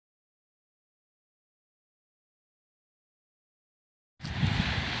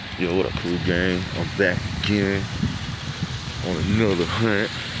Yo, what up, crew gang? I'm back again on another hunt,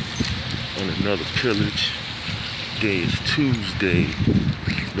 on another pillage. Today is Tuesday,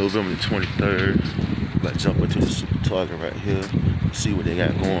 November the 23rd. About to jump into the super target right here, see what they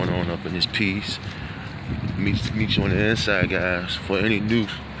got going on up in this piece. Meet you on the inside, guys. For any new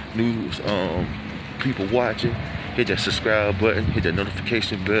people watching, hit that subscribe button, hit that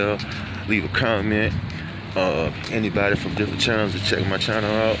notification bell, leave a comment. Anybody from different channels to check my channel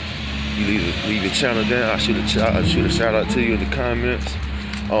out, you leave your channel down. I'll shoot a shout out to you in the comments.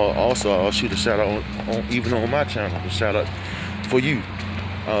 Also, I'll shoot a shout out even on my channel. A shout out for you.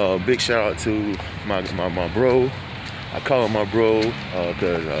 Big shout out to my bro. I call him my bro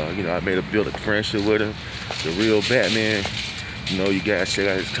because you know, I built a friendship with him. The real Batman. You know, you guys check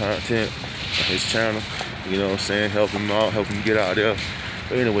out his content on his channel. You know what I'm saying? Help him out, help him get out there.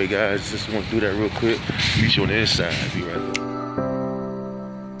 But anyway, guys, just want to do that real quick. Meet you on the inside. Be right back.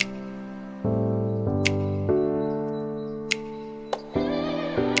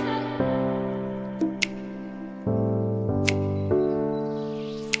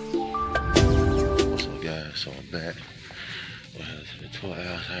 What's up, guys? So I'm back. To the tour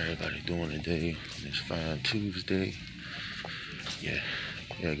house. How everybody doing today? This fine Tuesday. Yeah,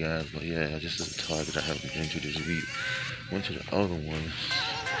 guys. But yeah, this is a target I haven't been to this week. Went to the other ones.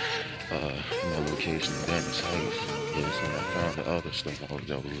 My location in Dennis Heights. Yeah, that's when I found the other stuff I was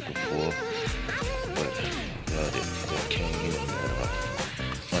looking for. But that came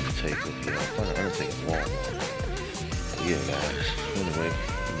Undertaker. Yeah, I found an Undertaker Walmart. But yeah, guys. Anyway,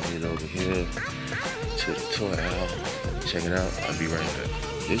 I'm gonna get over here to the toy aisle. Check it out. I'll be right back.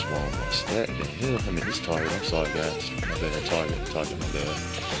 This Walmart stacked in here. I mean, this Target. I'm sorry, guys. My bad. Target, my bad.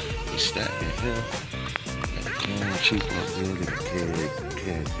 It's stacked in here. Cheap up there, they got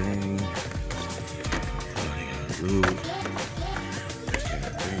Cad Bane. They got Blue.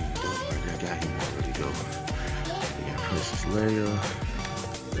 Cad Bane, I got him already go. They got Princess Leia.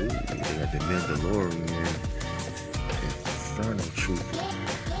 Ooh, they got the Mandalorian. Inferno Trooper.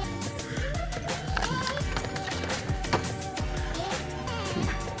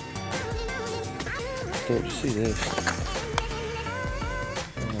 Start to see this.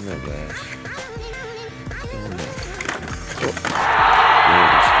 I don't know, guys.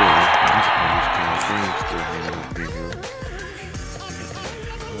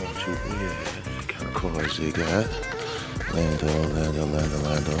 Cars they got. Lando.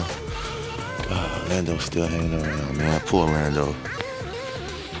 Lando's still hanging around, man. Poor Lando.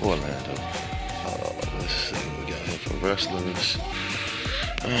 Let's see what we got here for wrestlers.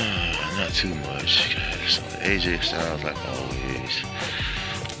 Not too much. So AJ Styles, like always.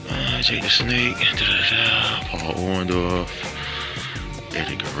 Jake the Snake. Paul Orndorff.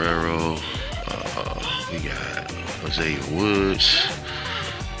 Eddie Guerrero. We got Jose Woods.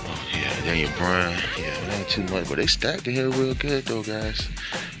 Daniel Bryan. Yeah, not too much, but they stacked in here real good though, guys.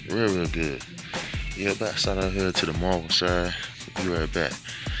 Real good. Yeah, back side out here to the Marvel side. Be right back.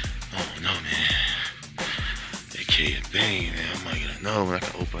 Oh no, man. That Cad Bane, man. I might get another one. I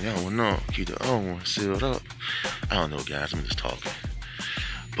can open that one up. Keep the other one sealed up. I don't know, guys. I'm just talking.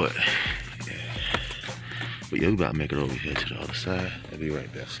 But yeah, we about to make it over here to the other side. I'll be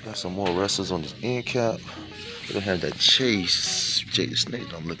right back. Got some more wrestlers on this end cap. We don't have that Chase, Jake the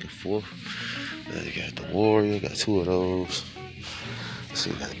Snake I'm looking for. You got the Warrior, got two of those. Let's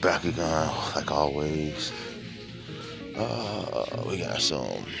see, we got the Bakugan, like always. We got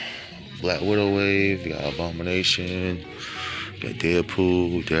some Black Widow Wave, we got Abomination, got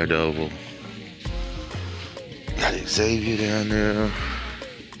Deadpool, Daredevil. Got Xavier down there.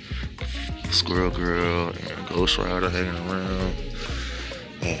 Squirrel Girl, and Ghost Rider hanging around.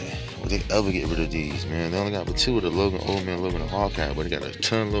 Man, will they ever get rid of these, man? They only got but two of the Old Man Logan and Hawkeye, but they got a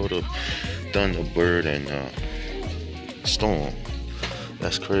ton load of Thunderbird and Storm.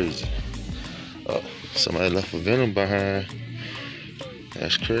 That's crazy. Somebody left a Venom behind.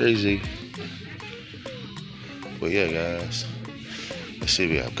 That's crazy. But yeah, guys. Let's see,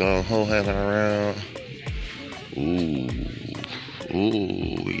 we got Gung Ho hanging around.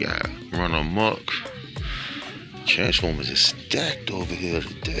 Ooh, we got Run Amok. Transformers is stacked over here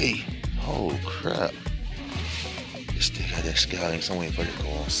today. Oh crap. Still got that Skyline somewhere for it to go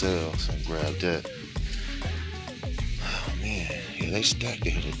on sale, so grab that. Oh man, yeah, they stacked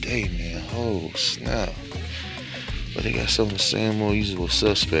it here today, man. Oh snap. But they got some of the same more usual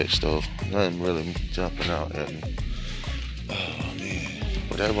suspects though. Nothing really jumping out at me. Oh man.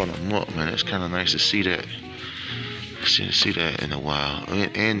 But that Run Amok, man, it's kinda nice to see that. See that in a while.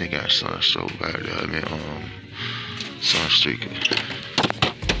 And they got Sunstroke back there. I mean, Sunstreaker.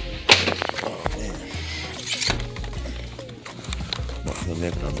 Oh man. I'm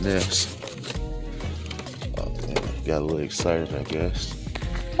making a mess. Oh, man. Got a little excited, I guess.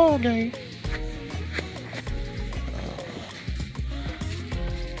 Oh, game.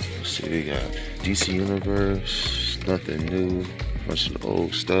 Let's see, we got DC Universe, nothing new, bunch of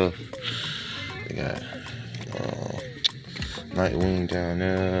old stuff. We got Nightwing down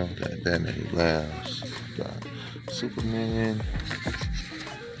there, got Batman Labs, got Superman,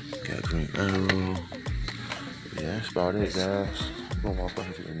 got Green Arrow. Yeah, that's about it, guys. I'm gonna walk up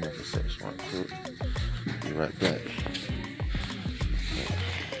into the next section right quick. Be right back.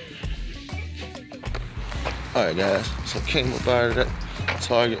 Alright, guys, so I came up out of that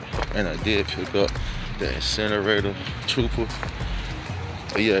Target and I did pick up the Incinerator Trooper.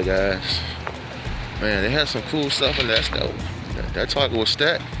 But yeah, guys, man, they had some cool stuff in that store. That Target was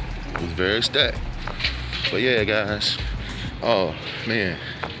stacked. It was very stacked. But yeah, guys, oh man,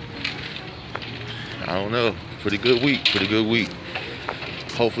 I don't know. Pretty good week.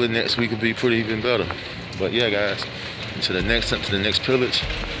 Hopefully next week will be pretty even better. But yeah, guys, to the next pillage.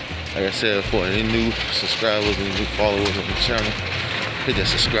 Like I said, for any new subscribers, any new followers on the channel, hit that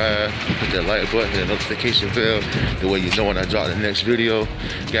subscribe, hit that like button, hit that notification bell. The way you know when I drop the next video,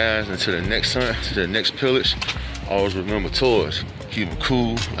 guys. And to the next pillage, always remember toys. Keep them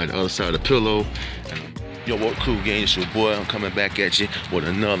cool, like the other side of the pillow. Yo, what cool gang? It's your boy. I'm coming back at you with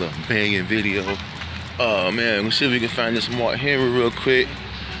another banging video. Oh man, let's see if we can find this Mark Henry real quick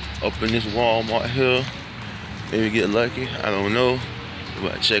up in this Walmart here. Maybe get lucky. I don't know.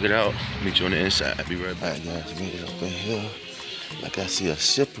 But check it out. Meet you on the inside. I'll be right back. Alright, guys, made it up in here. Like I see a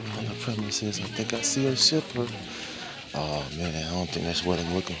shipper on the premises. I think I see a shipper. Oh man, I don't think that's what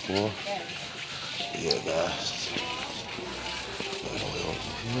I'm looking for. Yeah, guys.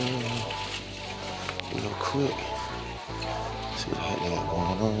 Real quick. See what the heck they got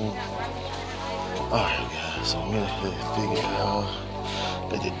going on. Alright, guys, so I'm gonna figure it out.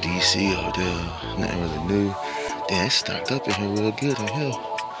 Got the DC out there. Nothing really new. Damn, it's stocked up in here real good in here.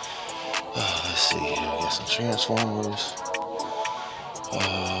 Let's see here. We got some Transformers. We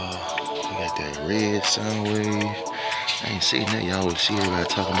got that red Soundwave. I ain't seen that. Y'all always see everybody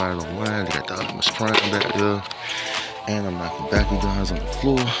talking about it online. They got the Optimus Prime back there. And I'm knocking Bakugan's on the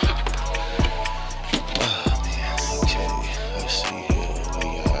floor. Oh, man. Okay. Let's see here. We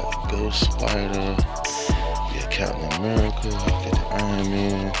got Ghost Spider. We got Captain America. Got the Iron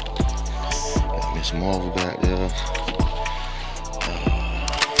Man. Got Miss Marvel back there.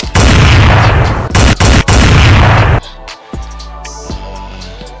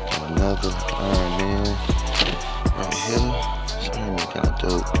 Another Iron Man right here. This Iron Man kind of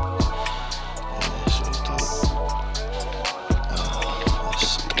dope. Yeah, it's really dope. Let's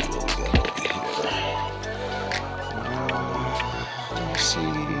see what we got over here. Let's see.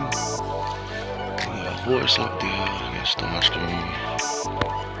 We got a horse up there. We got Starscream.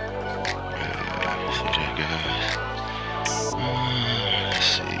 Yeah, see that, guys. Let's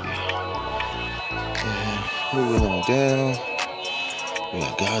see. Yeah, moving on down. We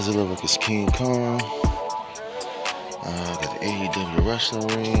got Godzilla vs. King Kong. Got the AEW wrestling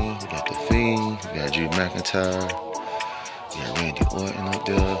ring. We got the Fiend. We got Drew McIntyre. We got Randy Orton up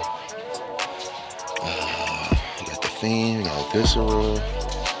there. We got the Fiend. We got Viscera.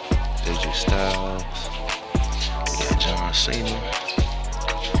 AJ Styles. We got John Cena.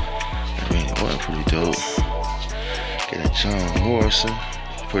 Got Randy Orton, pretty dope. Got John Morrison,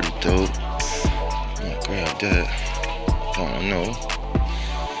 pretty dope. I'm gonna grab that. I don't know.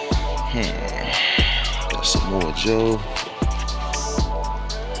 Got Samoa Joe.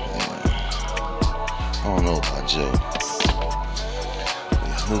 I don't know about Joe.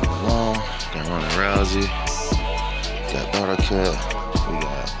 Yeah, moving along. Got Ronda Rousey. Got Buttercup. We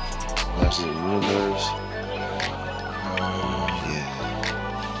got Masters of the Universe. Yeah.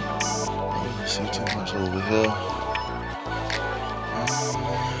 I don't see too much over here.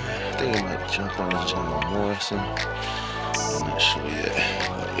 I think I might jump on this John Morrison. I'm not sure yet.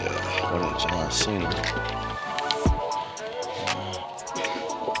 But yeah. What is John Cena?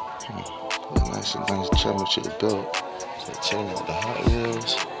 Nice championship belt. So checking out the Hot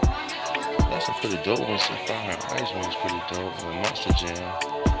Wheels. Got some pretty dope ones. Some Fire and Ice one's pretty dope. And Monster Jam.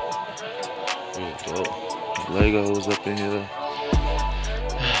 Real dope. Legos up in here.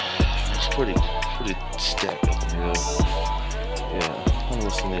 It's pretty stacked up in here. Yeah. I'm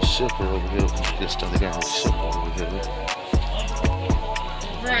listening to this shipper over here. This stuff they got in the shipper over here.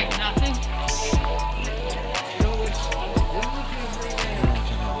 Right, nothing.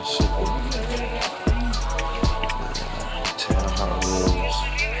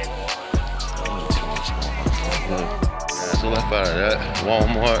 So I left out of that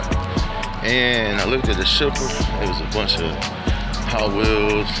Walmart and I looked at the shipper. It was a bunch of Hot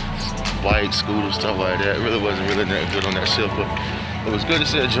Wheels, bikes, scooters, stuff like that. It really wasn't really that good on that ship, but it was good to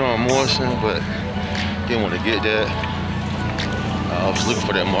see that John Morrison, but didn't want to get that. I was looking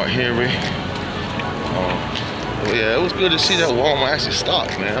for that Mark Henry. But yeah, it was good to see that Walmart actually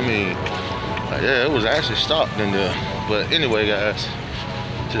stopped, man. I mean, like, yeah, it was actually stopped in there. But anyway, guys,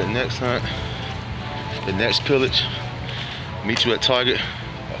 to the next hunt, the next pillage. Meet you at Target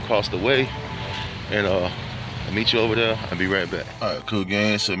across the way, and I'll meet you over there. I'll be right back. All right, cool,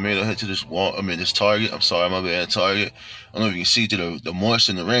 gang. So I made a head to this this Target. I'm sorry, my bad, Target. I don't know if you can see through the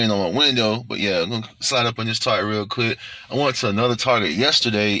moisture and the rain on my window, but yeah, I'm gonna slide up on this Target real quick. I went to another Target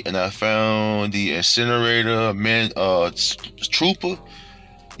yesterday, and I found the incinerator Trooper.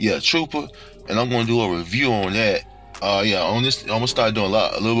 Yeah, Trooper, and I'm gonna do a review on that. Yeah, on this, I'm gonna start doing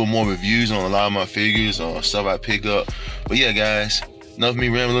a little bit more reviews on a lot of my figures or stuff I pick up. But yeah, guys, enough of me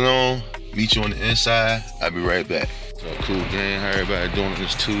rambling on. Meet you on the inside. I'll be right back. So cool, gang. How everybody doing on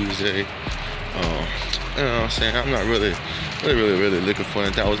this Tuesday? You know what I'm saying? I'm not really looking for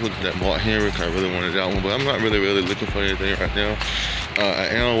anything. I was looking at Mark Henry because I really wanted that one, but I'm not really looking for anything right now. I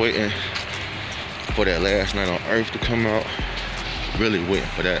am waiting for that Last Night on Earth to come out. Really waiting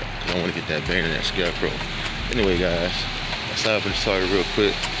for that because I want to get that Bane and that Scarecrow. Anyway, guys, I'll slide up in the Target real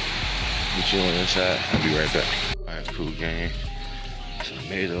quick. Meet you on the inside. I'll be right back. All right, cool, gang. So I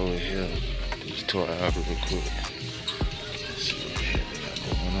made it over here. Just tore out real quick. Let's see what the heck they got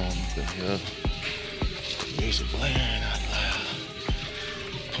going on up here. Music playing out loud.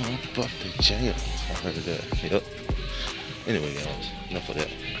 Pump up the jam. I heard that. Yep. Anyway, guys, enough of that.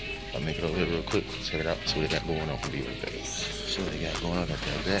 I'll make it over here real quick. Check it out. See what they got going on. I'll be right back. See what they got going on. Got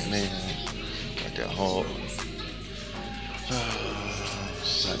that Batman. Got that Hulk.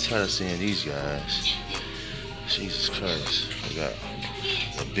 I'm tired of seeing these guys. Jesus Christ. We got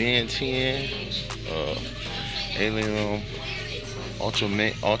a Ben 10, Alien Ultra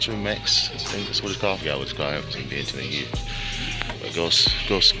Max. I think that's what it's called. I forgot what it's called. I haven't seen Ben 10 in years. But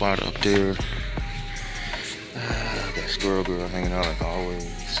Ghost Spider up there. Got Squirrel Girl hanging out like always.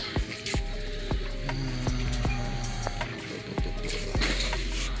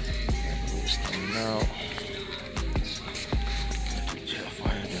 Out.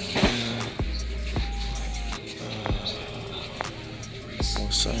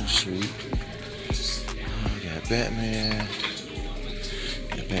 On Sun Street, we got Batman.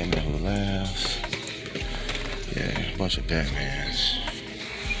 Got Batman Who Laughs. Yeah, a bunch of Batmans.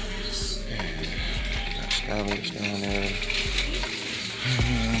 And got Skylax down there.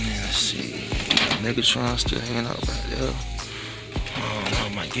 Let's see. Got Megatron still hanging out right there. Oh, I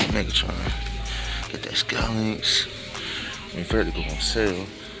might get Megatron. Get that Skylinks. I'm ready to go on sale.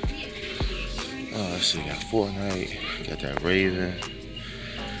 Let's see, got Fortnite, got that Raven,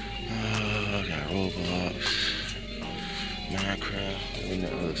 got Roblox, Minecraft. Ain't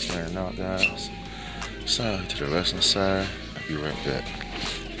nothing really standing out, guys. So to the wrestling side, I'll be right back.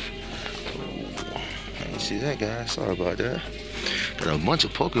 I didn't see that, guys. Sorry about that. Got a bunch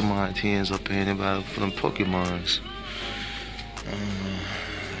of Pokemon tins up here for them Pokemons.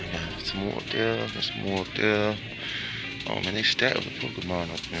 Some more up there, there's some more up there. Oh man, they stacked with the Pokemon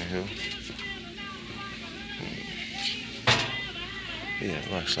up in here. Yeah, I'm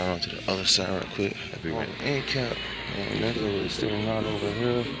gonna slide on to the other side real quick. I'll be right back. End cap. Necklace is still not over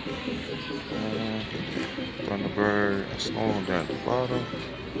here. Thunderbird, Storm down at the bottom.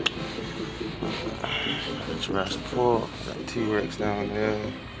 Jurassic Park, got T-Rex down there.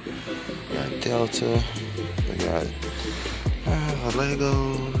 Got Delta. We got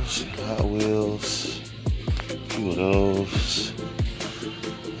Legos, Hot Wheels, a few of those.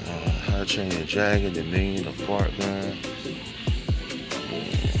 How to Train Your Dragon, the Minion, the Fart Gun.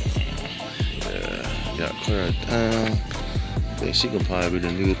 Yeah, got Clara Down. I think she can probably be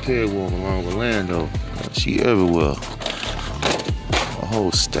the new pig woman along with Lando. She everywhere. A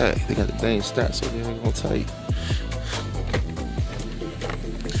whole stack. They got the dang stack so they ain't gonna tight.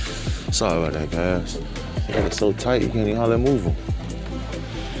 Sorry about that, guys. They got it so tight you can't even hardly move them.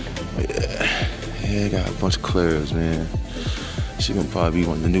 Yeah, got a bunch of Claires, man. She gonna probably be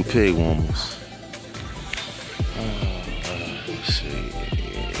one of the new pig warmers. Let's see.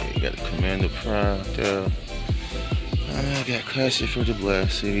 Got the Commander Prime there. I got Classic for the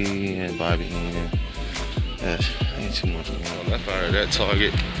Blassie and Bobby Heenan. That ain't too much going on. I fired that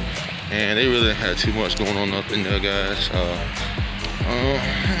Target, and they really had too much going on up in there, guys.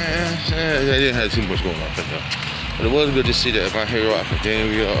 They didn't have too much going on up in there. But it was good to see that My Hero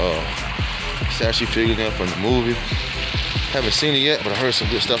Academia statue figure there from the movie. Haven't seen it yet, but I heard some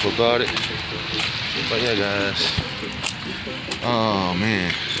good stuff about it. But yeah, guys. Oh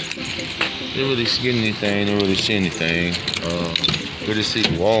man. Didn't really see anything. Good to see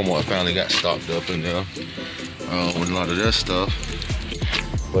Walmart finally got stocked up in there with a lot of that stuff.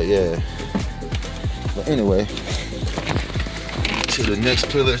 But yeah. But anyway, to the next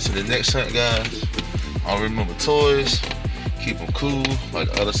pillar, to the next hunt, guys. I remember toys. Keep them cool, like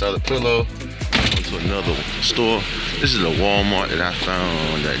the other side of the pillow. Go to another store. This is a Walmart that I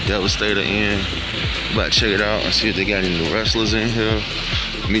found that Devastator in. I'm about to check it out and see if they got any new wrestlers in here.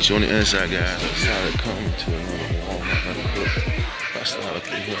 Meet you on the inside, guys. I decided to come to another Walmart. I started up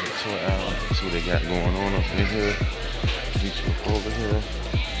in here in the toy aisle. See what they got going on up in here. Meet you up over here.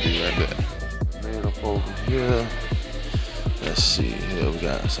 Be right back. Made up over here. Let's see here. We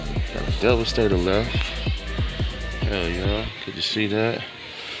got a Devastator left. Hell yeah, could you see that?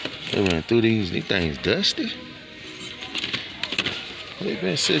 They went through these things dusty. They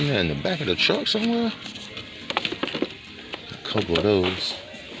been sitting there in the back of the truck somewhere. A couple of those.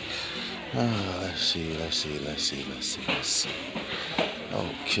 Let's see.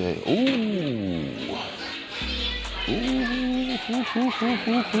 Okay. Ooh.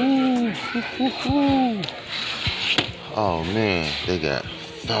 Oh man, they got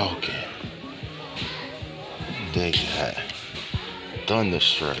Falcon. They got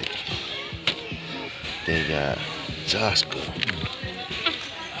Thunderstrike. They got Jaska.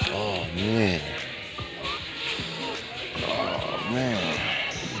 Oh man. Oh man.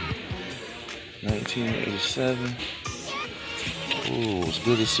 1987. Ooh, it's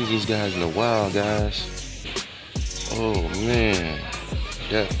good to see these guys in a while, guys. Oh man.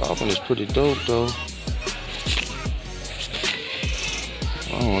 That Falcon is pretty dope though.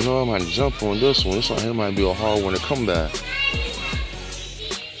 I don't know, I might jump on this one. This one here might be a hard one to come by.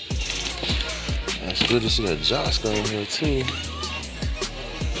 It's good to see a Jaska in here too.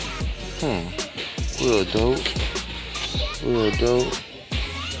 Real dope. Real dope.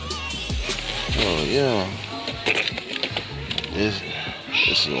 Oh yeah. This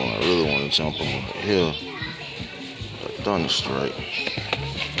is the one I really want to jump on right here. A Thunderstrike.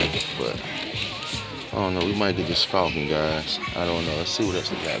 But I don't know, we might get this Falcon, guys. I don't know. Let's see what else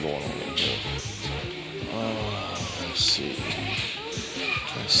they got going on in here. Let's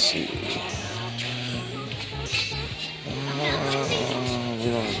see. We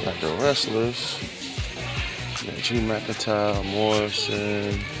don't got the wrestlers. We got Drew McIntyre,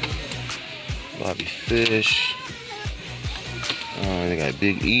 Morrison, Bobby Fish. They got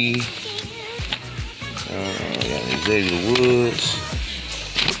Big E. They got Xavier Woods.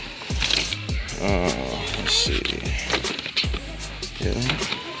 Let's see. Yeah.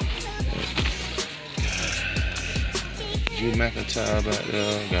 Drew McIntyre back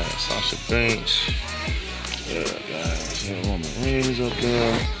there. Got Sasha Banks. Yeah, guys. Got Roman Reigns up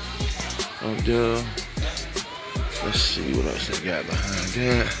there. Let's see what else they got behind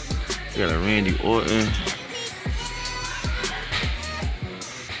that. Got a Randy Orton.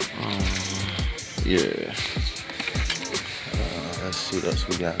 Yeah. Let's see what else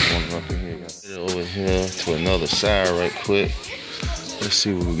we got going up in here. Get it over here to another side right quick. Let's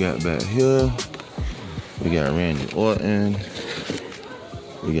see what we got back here. We got Randy Orton.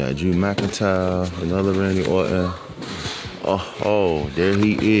 We got Drew McIntyre, another Randy Orton. Oh, there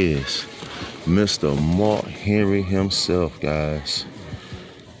he is. Mr. Mark Henry himself, guys.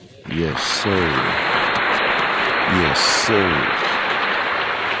 Yes, sir. Yes, sir.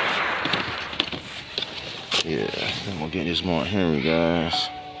 Yeah, I'm gonna get this Mark Henry, guys.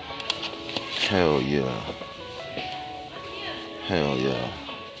 Hell yeah. Hell yeah.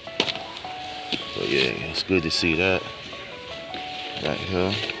 But yeah, it's good to see that right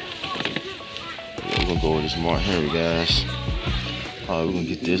here. Yeah, we're gonna go with this Mark Henry, guys. Alright, we're gonna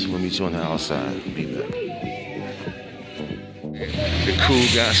get this. We'll meet you on the outside. Be back. The cool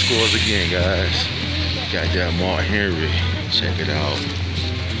guy scores again, guys. Got that Mark Henry. Check it out.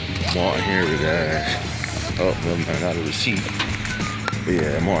 Mark Henry, guys. Oh, no, man, out of the seat. But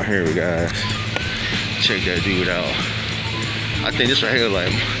yeah, Mark Henry, guys. Check that dude out. I think this right here,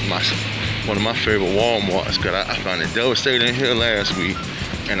 like, one of my favorite Walmarts, because I found a Devastator in here last week,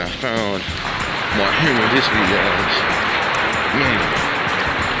 and I found Mark Henry this week, guys. Man.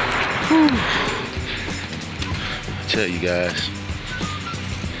 Whew. I tell you guys,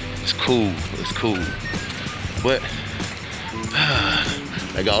 it's cool. It's cool. But,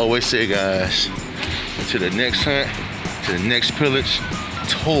 like I always say, guys, to the next hunt, to the next pillage,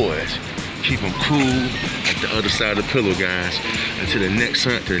 toys. Keep them cool at the other side of the pillow, guys. And to the next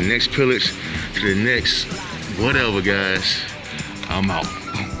hunt, to the next pillage, to the next whatever, guys. I'm out.